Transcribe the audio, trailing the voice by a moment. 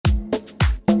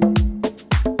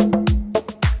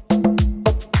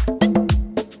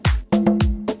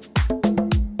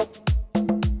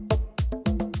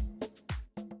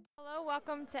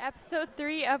episode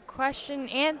 3 of Question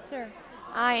Answer.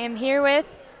 I am here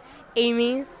with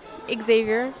Amy,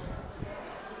 Xavier,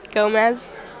 Gomez.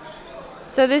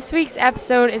 So this week's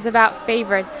episode is about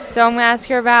favorites. So I'm going to ask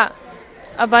her about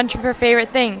a bunch of her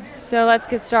favorite things. So let's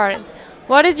get started.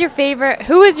 Who is your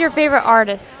favorite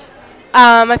artist?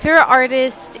 My favorite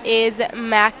artist is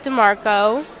Mac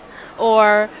DeMarco,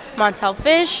 or Montel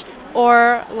Fish,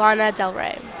 or Lana Del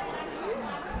Rey.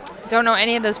 Don't know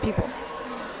any of those people.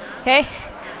 Okay.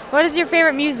 What is your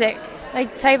favorite music?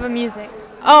 Like type of music?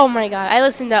 Oh my god, I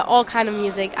listen to all kind of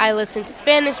music. I listen to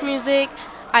Spanish music.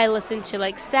 I listen to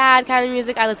like sad kind of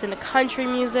music. I listen to country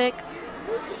music.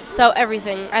 So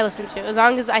everything I listen to, as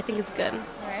long as I think it's good. All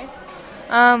right.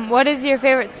 What is your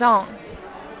favorite song?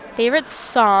 Favorite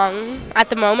song at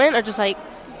the moment, or just like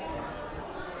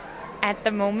At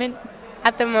the moment?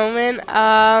 at the moment?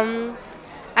 I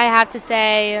have to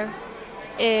say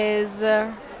is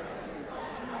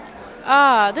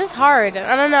this is hard.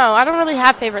 I don't know. I don't really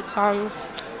have favorite songs.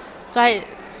 So I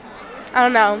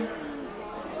don't know.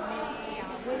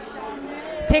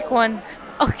 Pick one.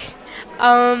 Okay.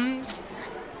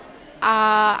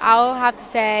 I'll have to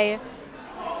say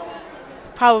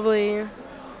probably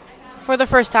For the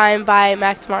First Time by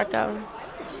Mac DeMarco.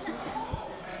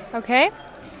 Okay.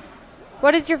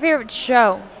 What is your favorite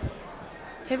show?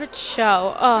 Favorite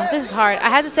show? Oh, this is hard. I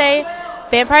had to say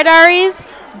Vampire Diaries,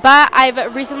 but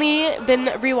I've recently been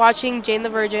rewatching Jane the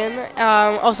Virgin,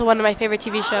 also one of my favorite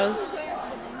TV shows.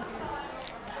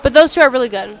 But those two are really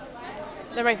good.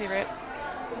 They're my favorite.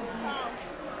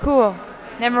 Cool.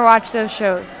 Never watched those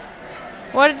shows.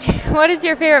 What is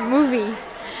your favorite movie?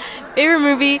 Favorite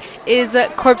movie is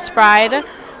Corpse Bride,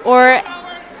 or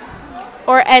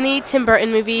any Tim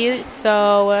Burton movie.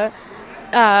 So,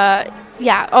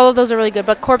 yeah, all of those are really good.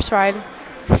 But Corpse Bride.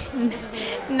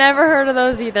 Never heard of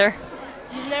those either.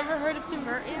 You've never heard of Tim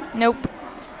Burton? Nope.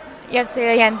 You have to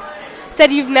say it again.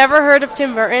 Said you've never heard of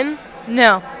Tim Burton?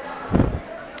 No.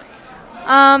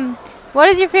 What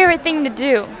is your favorite thing to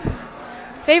do?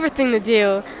 Favorite thing to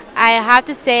do, I have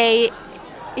to say,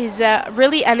 is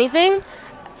really anything.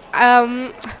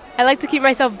 I like to keep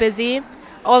myself busy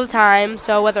all the time.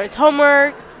 So whether it's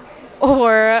homework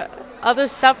or other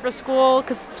stuff for school,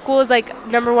 because school is like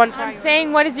number one priority. I'm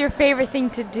saying, what is your favorite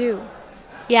thing to do?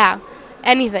 Yeah,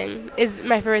 anything is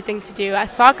my favorite thing to do.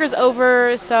 Soccer's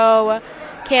over, so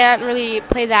can't really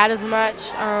play that as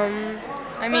much.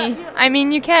 I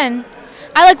mean, you can.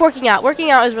 I like working out.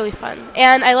 Working out is really fun,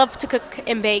 and I love to cook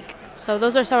and bake. So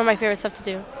those are some of my favorite stuff to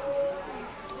do.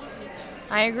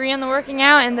 I agree on the working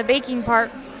out and the baking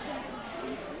part,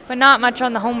 but not much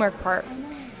on the homework part.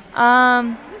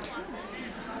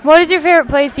 What is your favorite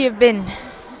place you've been?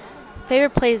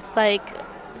 Favorite place, like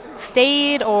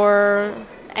stayed or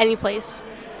any place?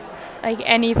 Like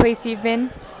any place you've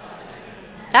been?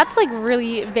 That's like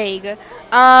really vague.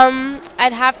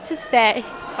 I'd have to say,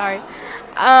 sorry.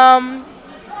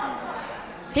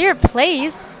 Favorite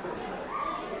place?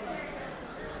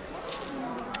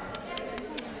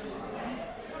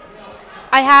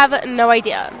 I have no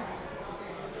idea.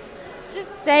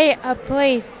 Just say a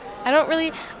place. I'm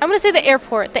going to say the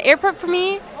airport. The airport for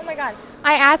me. Oh my god.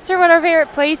 I asked her what her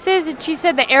favorite place is, and she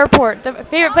said the airport. The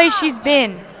favorite place she's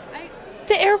been.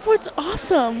 The airport's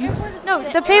awesome. No,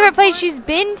 the favorite place she's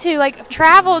been to, like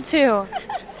traveled to.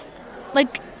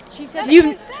 Like, She said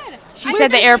she said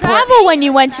the airport. Travel when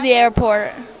you went to the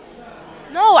airport.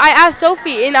 No, I asked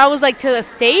Sophie, and I was like, to the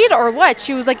state or what?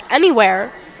 She was like,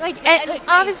 anywhere. Like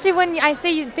obviously, when I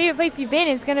say your favorite place you've been,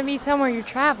 it's gonna be somewhere you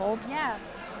traveled. Yeah.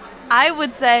 I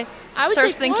would say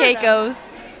Turks say and Florida.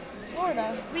 Caicos.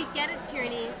 Florida. We get it,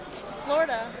 Tierney.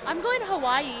 Florida. I'm going to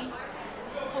Hawaii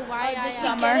Hawaii. this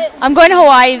summer. I'm going to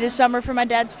Hawaii this summer for my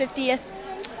dad's 50th.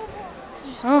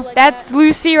 Oh, that's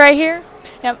Lucy right here.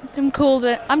 Yep, I'm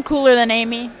cooler than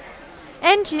Amy.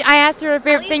 And I asked her her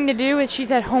favorite thing to do, and she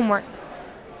said homework.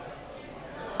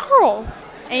 Cool.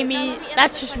 Amy,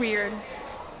 that's just weird.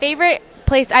 Favorite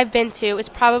place I've been to is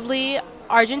probably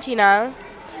Argentina.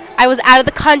 I was out of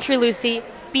the country, Lucy.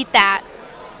 Beat that.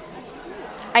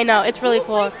 I know, it's really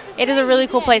cool. It is a really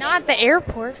cool place. Not the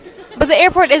airport. But the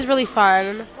airport is really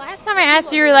fun. Last time I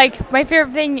asked you were like, my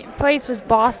favorite place was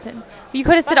Boston. You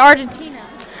could have said Argentina.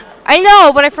 I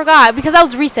know, but I forgot because that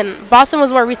was recent. Boston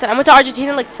was more recent. I went to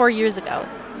Argentina like 4 years ago.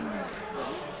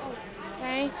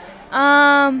 Okay.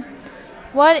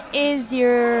 What is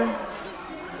your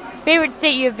favorite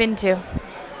state you have been to?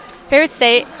 Favorite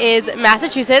state is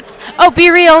Massachusetts. Oh, be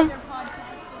real.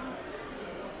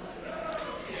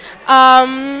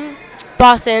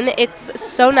 Boston. It's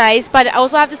so nice, but I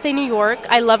also have to say New York.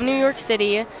 I love New York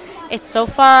City. It's so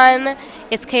fun.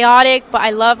 It's chaotic, but I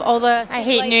love all the... I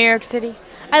hate New York City.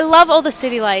 I love all the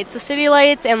city lights. The city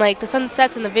lights and like the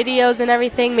sunsets and the videos and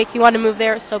everything make you want to move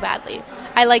there so badly.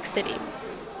 I like city.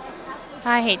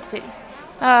 I hate cities.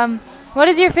 What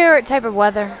is your favorite type of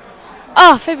weather?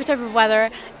 Oh, favorite type of weather,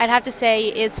 I'd have to say,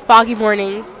 is foggy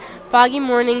mornings. Foggy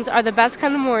mornings are the best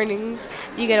kind of mornings.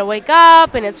 You get to wake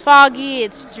up, and it's foggy,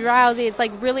 it's drowsy. It's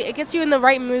like really, it gets you in the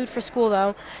right mood for school,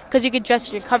 though, because you could dress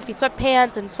in your comfy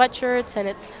sweatpants and sweatshirts, and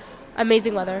it's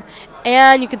amazing weather.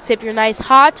 And you can sip your nice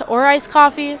hot or iced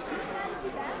coffee.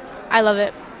 I love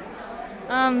it.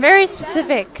 Very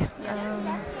specific.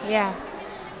 Yeah.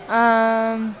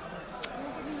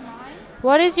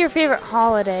 What is your favorite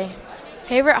holiday?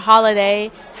 Favorite holiday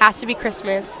has to be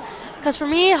Christmas. Because for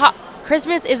me,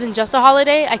 Christmas isn't just a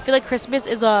holiday. I feel like Christmas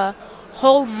is a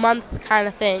whole month kind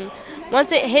of thing.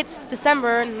 Once it hits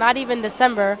December, not even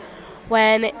December,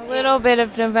 when... A little bit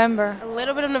of November. A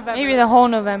little bit of November. Maybe the whole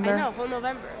November. I know, whole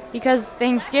November. Because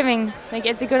Thanksgiving, like,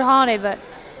 it's a good holiday, but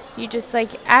you just,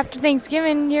 like, after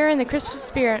Thanksgiving, you're in the Christmas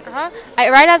spirit. Right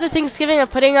after Thanksgiving, I'm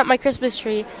putting up my Christmas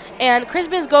tree. And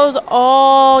Christmas goes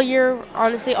all year,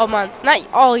 honestly, all month. Not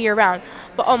all year round,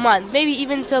 but all month. Maybe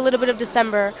even to a little bit of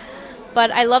December.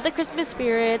 But I love the Christmas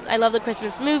spirits. I love the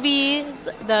Christmas movies,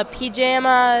 the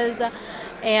pajamas,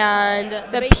 and...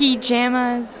 The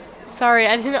pajamas. Sorry,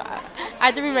 I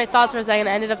had to read my thoughts for a second.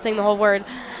 I ended up saying the whole word.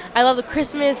 I love the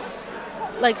Christmas,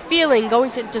 like, feeling,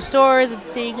 going to stores and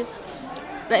seeing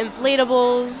the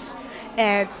inflatables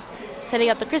and setting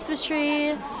up the Christmas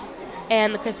tree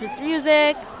and the Christmas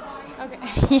music.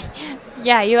 Okay.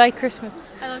 Yeah, you like Christmas.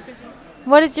 I love Christmas.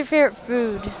 What is your favorite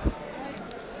food?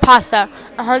 Pasta.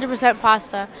 100%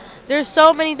 pasta. There's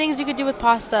so many things you could do with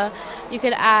pasta. You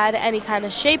could add any kind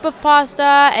of shape of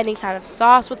pasta, any kind of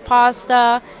sauce with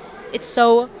pasta. It's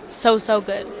so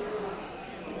good.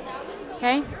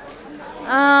 Okay.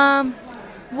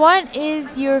 What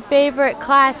is your favorite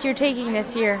class you're taking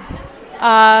this year?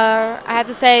 I have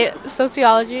to say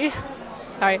sociology.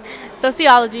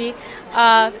 Sociology.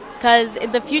 Because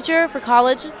in the future for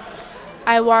college,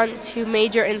 I want to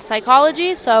major in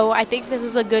psychology. So I think this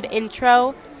is a good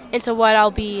intro into what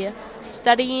I'll be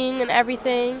studying and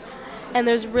everything. And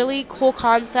there's really cool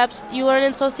concepts you learn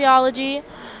in sociology.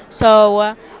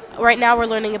 So right now we're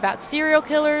learning about serial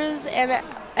killers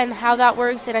and how that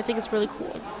works. And I think it's really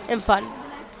cool and fun.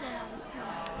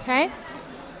 Okay.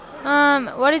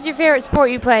 What is your favorite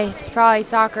sport you play? It's probably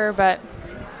soccer, but...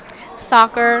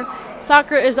 Soccer.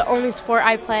 Soccer is the only sport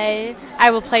I play.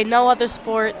 I will play no other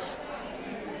sport.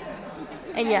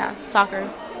 And yeah, soccer.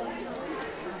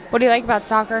 What do you like about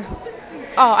soccer?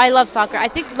 Oh, I love soccer. I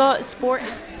think the sport...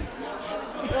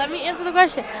 Let me answer the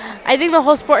question. I think the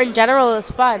whole sport in general is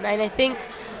fun. And I think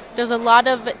there's a lot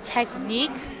of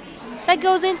technique that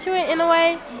goes into it in a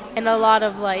way. And a lot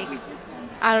of, like...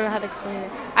 I don't know how to explain it.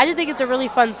 I just think it's a really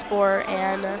fun sport,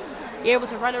 and you're able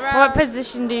to run around. What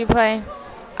position do you play?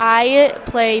 I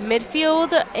play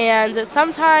midfield and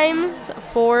sometimes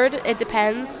forward. It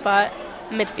depends, but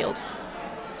midfield.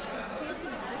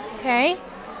 Okay.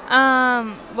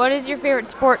 What is your favorite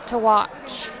sport to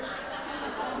watch?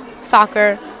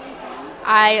 Soccer.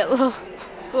 I love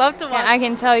to watch. Yeah, I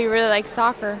can tell you really like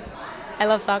soccer. I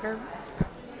love soccer.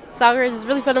 Soccer is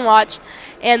really fun to watch.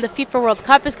 And the FIFA World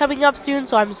Cup is coming up soon,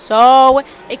 so I'm so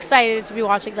excited to be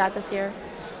watching that this year.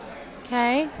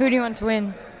 Okay. Who do you want to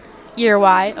win?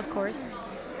 Uruguay, of course.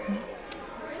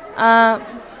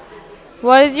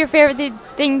 What is your favorite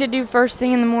thing to do first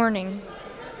thing in the morning?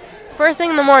 First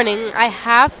thing in the morning, I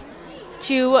have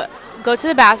to go to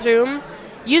the bathroom,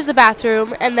 use the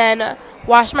bathroom, and then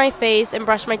wash my face and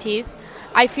brush my teeth.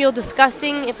 I feel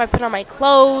disgusting if I put on my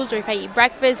clothes or if I eat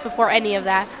breakfast before any of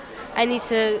that. I need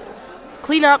to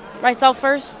clean up myself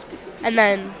first and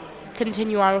then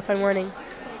continue on with my morning.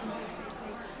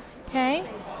 Okay.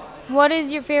 What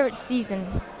is your favorite season?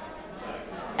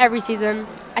 Every season.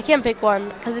 I can't pick one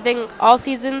because I think all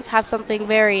seasons have something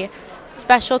very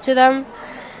special to them.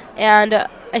 And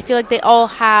I feel like they all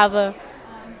have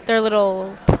their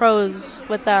little pros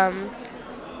with them.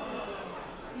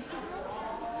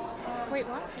 Wait,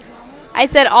 what? I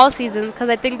said all seasons because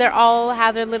I think they all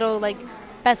have their little, like,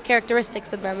 best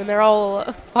characteristics in them, and they're all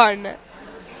fun.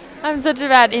 I'm such a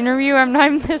bad interviewer. I'm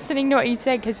not even listening to what you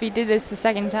said because we did this the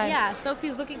second time. Yeah,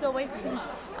 Sophie's looking away from you.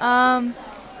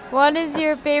 What is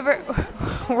your favorite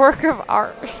work of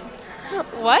art?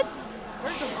 What?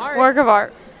 Work of art? Work of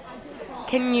art.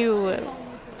 Can you...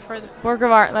 Work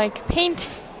of art, like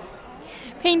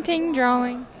painting,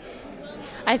 drawing.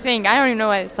 I think. I don't even know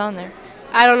why it's on there.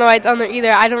 I don't know why it's on there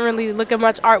either. I don't really look at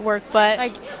much artwork, but...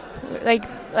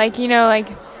 Like you know, like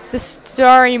the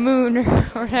Starry Moon or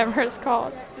whatever it's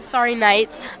called. The Starry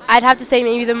Night. I'd have to say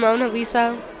maybe the Mona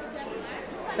Lisa.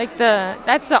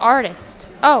 That's the artist.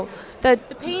 Oh, the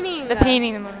painting. the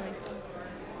painting. The Mona Lisa.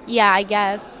 Yeah, I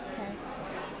guess.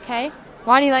 Okay.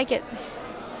 Why do you like it?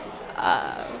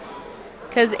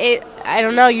 Because I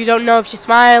don't know. You don't know if she's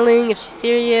smiling, if she's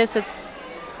serious.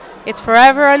 It's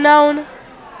forever unknown.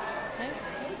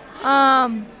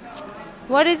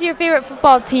 What is your favorite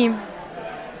football team?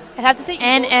 I'd have to say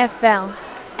NFL.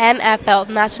 NFL,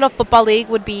 National Football League,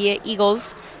 would be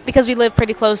Eagles because we live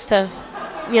pretty close to,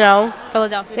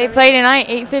 Philadelphia. They play tonight,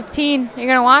 8:15. You're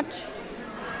gonna watch?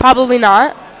 Probably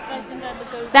not.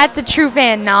 That's a true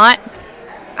fan, not.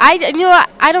 I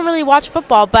don't really watch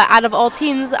football, but out of all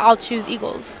teams, I'll choose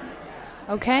Eagles.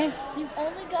 Okay. You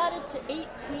only got it to 18?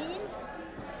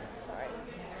 Sorry.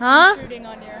 Huh? Shooting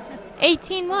on your.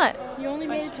 18 what? You only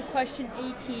made it to question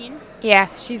 18? Yeah,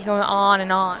 she's going on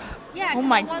and on. Yeah. Oh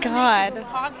my God. The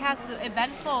podcast is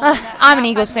eventful. I'm an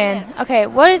Eagles fan. Okay,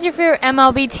 what is your favorite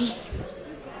MLB team?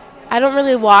 I don't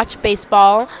really watch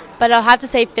baseball, but I'll have to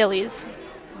say Phillies.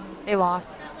 They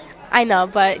lost. I know,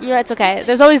 but it's okay.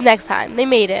 There's always next time. They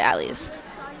made it at least.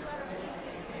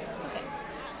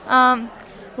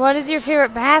 What is your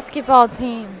favorite basketball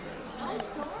team?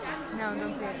 No,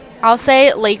 don't say it. I'll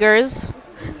say Lakers.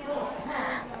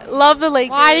 Love the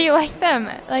Lakers. Why do you like them?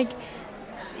 Like,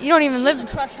 you don't even live.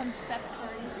 Crush on Steph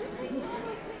Curry.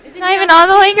 It's not even on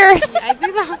the Lakers. I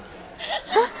think so.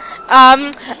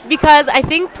 Because I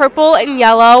think purple and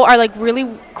yellow are like really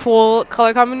cool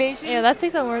color combinations. Yeah, that's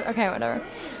like the word. Okay, whatever.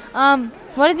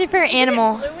 What is your favorite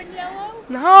animal? Blue and yellow?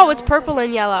 No, it's purple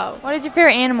and yellow. What is your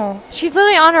favorite animal? She's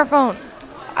literally on her phone.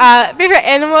 Favorite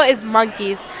animal is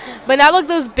monkeys, but not like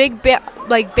those big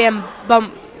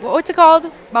what's it called?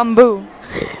 Bamboo.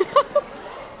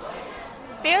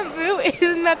 Bamboo?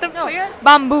 Isn't that the plant?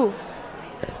 Bamboo.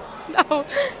 No.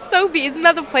 Sophie, isn't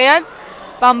that the plant?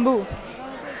 Bamboo.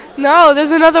 No,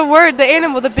 there's another word. The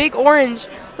animal, the big orange.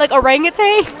 Like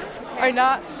orangutans? Or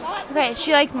not? Okay,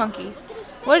 she likes monkeys.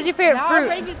 What is your favorite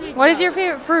fruit? What is your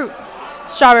favorite fruit?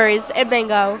 Strawberries and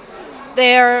mango.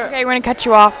 They're... Okay, we're going to cut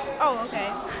you off. Oh, okay.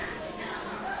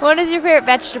 What is your favorite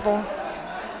vegetable?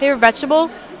 Favorite vegetable?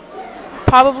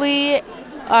 Probably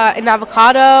an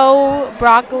avocado,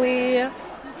 broccoli,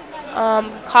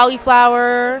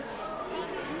 cauliflower.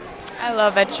 I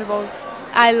love vegetables.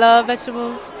 I love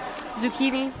vegetables.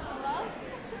 Zucchini.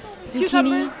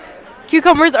 Zucchini.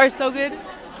 Cucumbers are so good.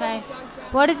 Okay.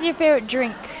 What is your favorite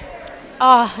drink?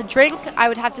 Drink, I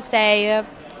would have to say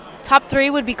top 3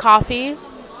 would be coffee,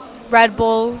 Red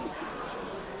Bull,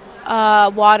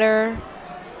 water.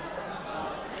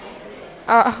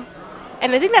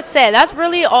 And I think that's it. That's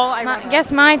really all I remember.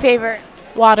 Guess my favorite.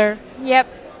 Water. Yep.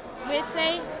 With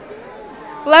a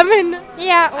Lemon.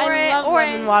 yeah, I love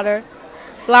lemon water.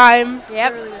 Lime.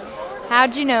 Yep.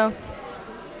 How'd you know?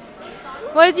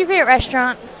 What is your favorite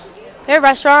restaurant? Favorite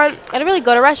restaurant? I don't really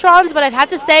go to restaurants, but I'd have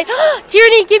to say,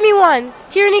 Tierney, give me one.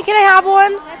 Tierney, can I have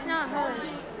one? That's not hers.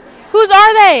 Whose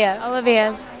are they?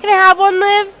 Olivia's. Can I have one,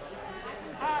 Liv?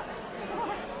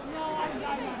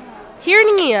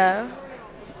 Tierney.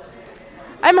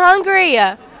 I'm hungry.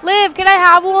 Liv, can I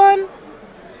have one?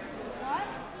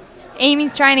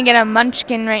 Amy's trying to get a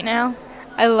munchkin right now.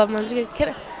 I love munchkin.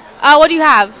 What do you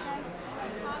have?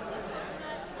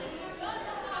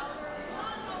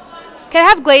 Can I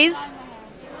have glaze?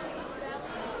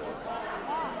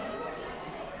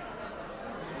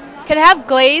 Can I have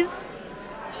glaze?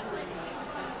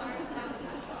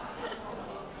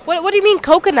 What do you mean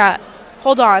coconut?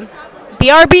 Hold on.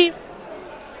 BRB?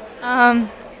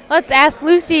 Let's ask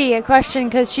Lucy a question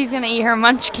because she's going to eat her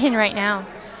munchkin right now.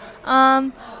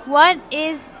 What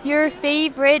is your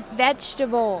favorite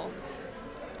vegetable?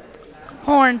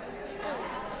 Corn.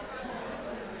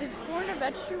 Is corn a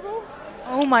vegetable?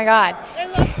 Oh my god. I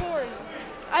love corn.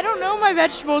 I don't know my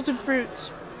vegetables and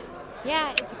fruits.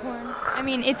 Yeah, it's a corn. I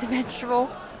mean, it's a vegetable.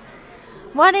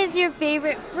 What is your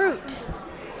favorite fruit?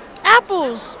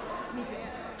 Apples.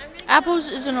 Apples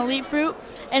is an elite fruit,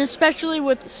 and especially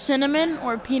with cinnamon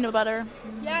or peanut butter.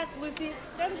 Yes, Lucy.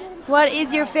 What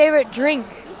is your favorite drink?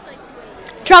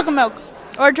 Chocolate milk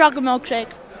or a chocolate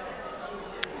milkshake.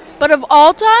 But of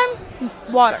all time,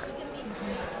 water.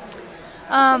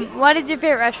 What is your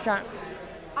favorite restaurant?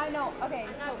 I know. Okay.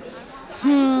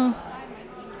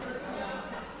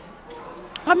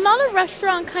 I'm not a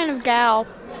restaurant kind of gal,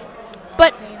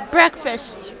 but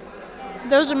breakfast.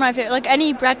 Those are my favorite. Like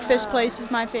any breakfast place is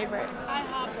my favorite.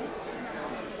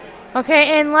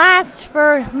 Okay, and last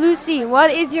for Lucy,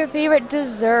 what is your favorite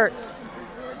dessert?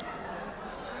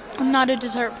 I'm not a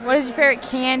dessert. What is your favorite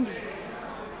candy?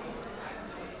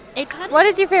 It kind of. What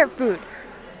is your favorite food?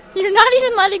 You're not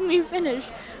even letting me finish.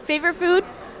 Favorite food?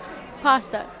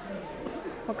 Pasta.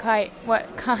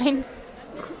 What kind?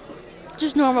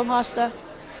 Just normal pasta.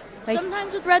 Like-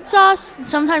 Sometimes with red sauce, and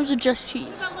sometimes with just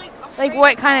cheese. Like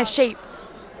what kind of shape?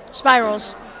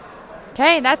 Spirals.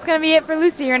 Okay, that's going to be it for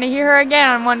Lucy. You're going to hear her again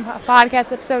on one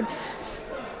podcast episode.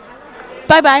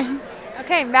 Bye-bye.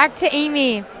 Okay, back to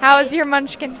Amy. How was your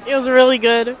munchkin? It was really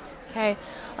good. Okay.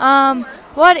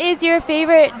 What is your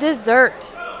favorite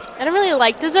dessert? I don't really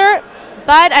like dessert,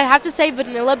 but I'd have to say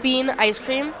vanilla bean ice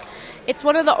cream. It's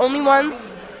one of the only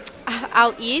ones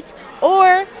I'll eat.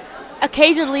 Or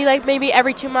occasionally, like maybe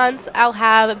every 2 months, I'll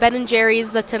have Ben &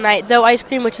 Jerry's the Tonight Dough ice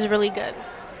cream, which is really good.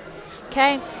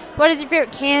 Okay. What is your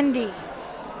favorite candy?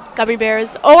 Gummy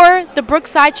bears. Or the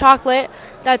Brookside chocolate.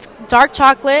 That's dark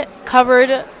chocolate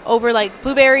covered over like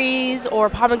blueberries or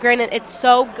pomegranate. It's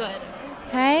so good.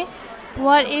 Okay.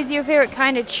 What is your favorite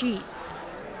kind of cheese?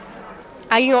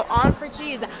 I can go on for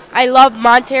cheese. I love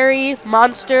Monterey,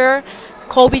 Monster,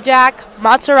 Colby Jack,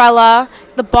 mozzarella,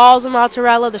 the balls of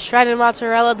mozzarella, the shredded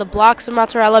mozzarella, the blocks of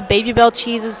mozzarella. Baby Bell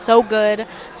cheese is so good.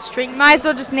 Might as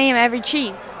well just name every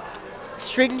cheese.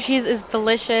 String cheese is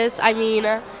delicious. I mean,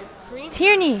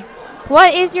 Tierney,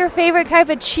 what is your favorite type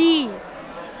of cheese?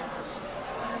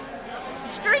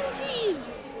 String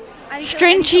cheese.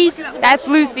 String cheese. That's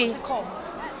Lucy.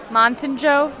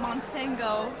 Montanjo.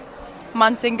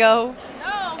 Montengo.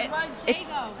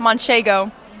 It's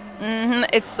Manchego.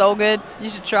 It's so good. You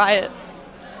should try it.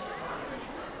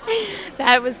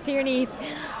 That was Tierney.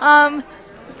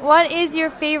 What is your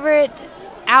favorite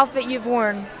outfit you've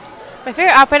worn? my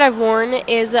favorite outfit I've worn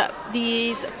is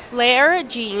these flare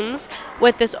jeans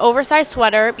with this oversized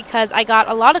sweater because I got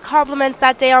a lot of compliments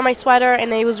that day on my sweater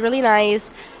and it was really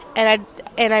nice.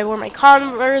 And I wore my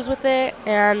Converse with it,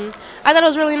 and I thought it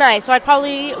was really nice. So I'd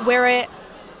probably wear it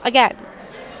again.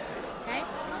 Okay.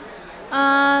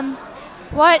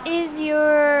 What is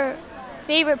your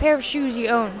favorite pair of shoes you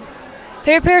own?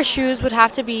 Favorite pair of shoes would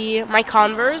have to be my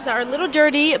Converse that are a little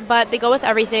dirty, but they go with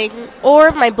everything,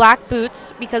 or my black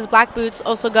boots because black boots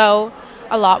also go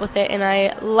a lot with it, and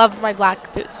I love my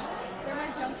black boots.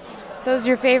 Those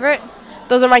your favorite?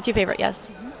 Those are my two favorite, yes.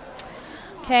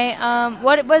 Okay.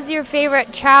 What was your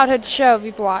favorite childhood show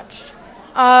you've watched?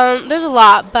 There's a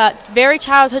lot, but very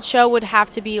childhood show would have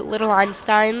to be Little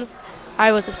Einsteins.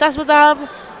 I was obsessed with them.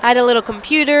 I had a little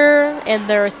computer, and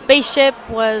their spaceship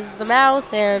was the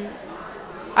mouse, and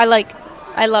I loved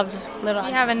Little Do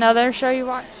you have another show you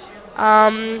watched?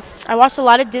 I watched a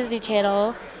lot of Disney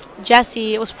Channel.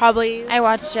 Jessie was probably... I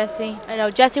watched Jessie. I know,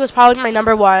 Jessie was probably my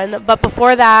number one, but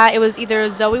before that, it was either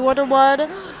Zoe 101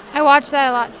 I watched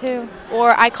that a lot too.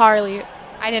 or iCarly.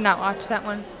 I did not watch that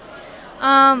one.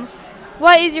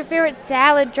 What is your favorite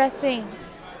salad dressing?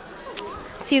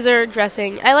 Caesar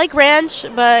dressing. I like ranch,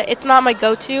 but it's not my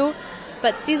go-to.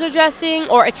 But Caesar dressing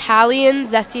or Italian,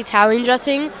 zesty Italian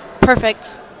dressing,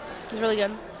 perfect. It's really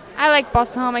good. I like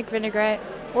balsamic vinaigrette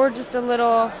or just a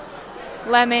little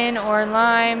lemon or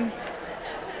lime.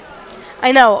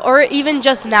 I know, or even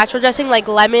just natural dressing like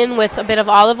lemon with a bit of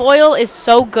olive oil is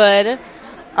so good.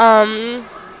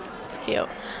 It's cute.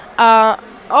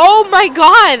 Oh my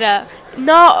god!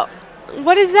 No,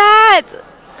 what is that?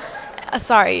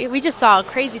 Sorry, we just saw a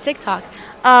crazy TikTok.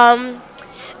 And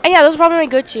yeah, those are probably my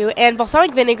go-to. And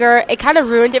balsamic vinegar, it kind of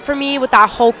ruined it for me with that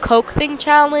whole Coke thing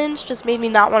challenge. Just made me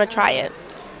not want to try it.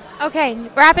 Okay,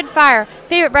 rapid fire.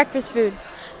 Favorite breakfast food?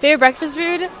 Favorite breakfast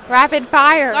food? Rapid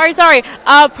fire. Sorry.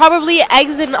 Probably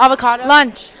eggs and avocado.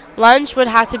 Lunch. Lunch would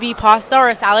have to be pasta or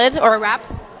a salad or a wrap.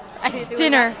 It's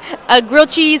dinner. Grilled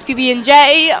cheese,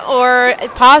 PB&J, or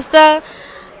pasta,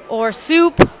 or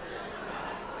soup.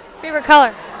 Favorite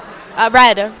color?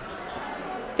 Red.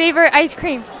 Favorite ice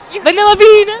cream? Vanilla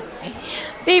bean.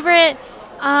 Favorite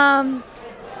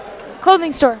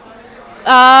clothing store?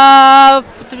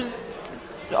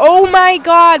 Oh my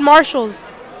God, Marshalls.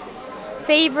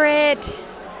 Favorite,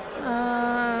 do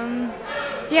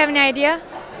you have any idea?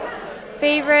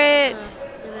 Favorite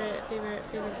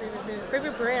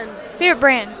brand. Favorite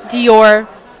brand? Dior.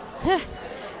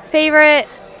 Favorite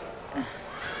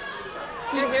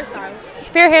Hairstyle.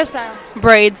 favorite hairstyle?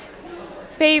 Braids.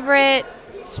 Favorite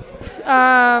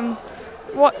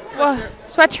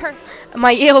sweatshirt?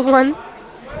 My Yale one.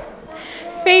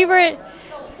 Favorite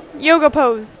yoga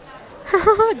pose?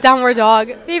 Downward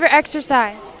dog. Favorite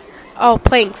exercise? Oh,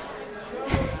 planks.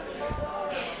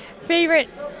 Favorite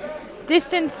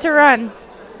distance to run?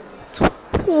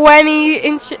 20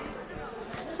 inches.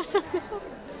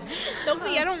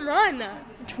 Sophie, I don't run.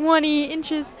 20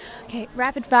 inches. Okay,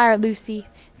 rapid fire, Lucy.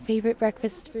 Favorite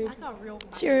breakfast food?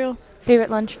 Cereal. Favorite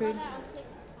lunch food?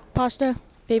 Pasta.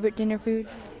 Favorite dinner food?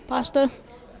 Pasta.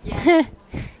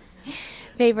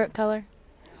 Favorite color?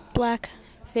 Black.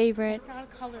 Favorite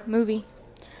movie?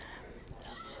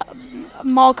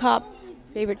 Mall Cop.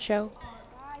 Favorite show?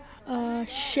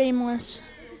 Shameless.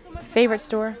 Favorite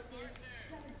store?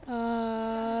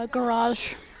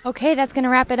 Garage. Okay, that's going to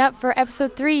wrap it up for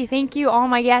episode 3. Thank you, all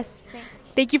my guests.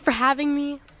 Thank you for having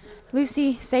me.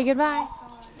 Lucy, say goodbye.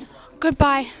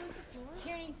 Goodbye.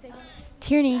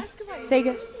 Tierney, say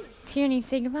goodbye. Tierney,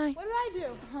 say goodbye. What did I do?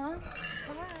 Huh?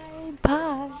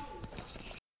 Bye.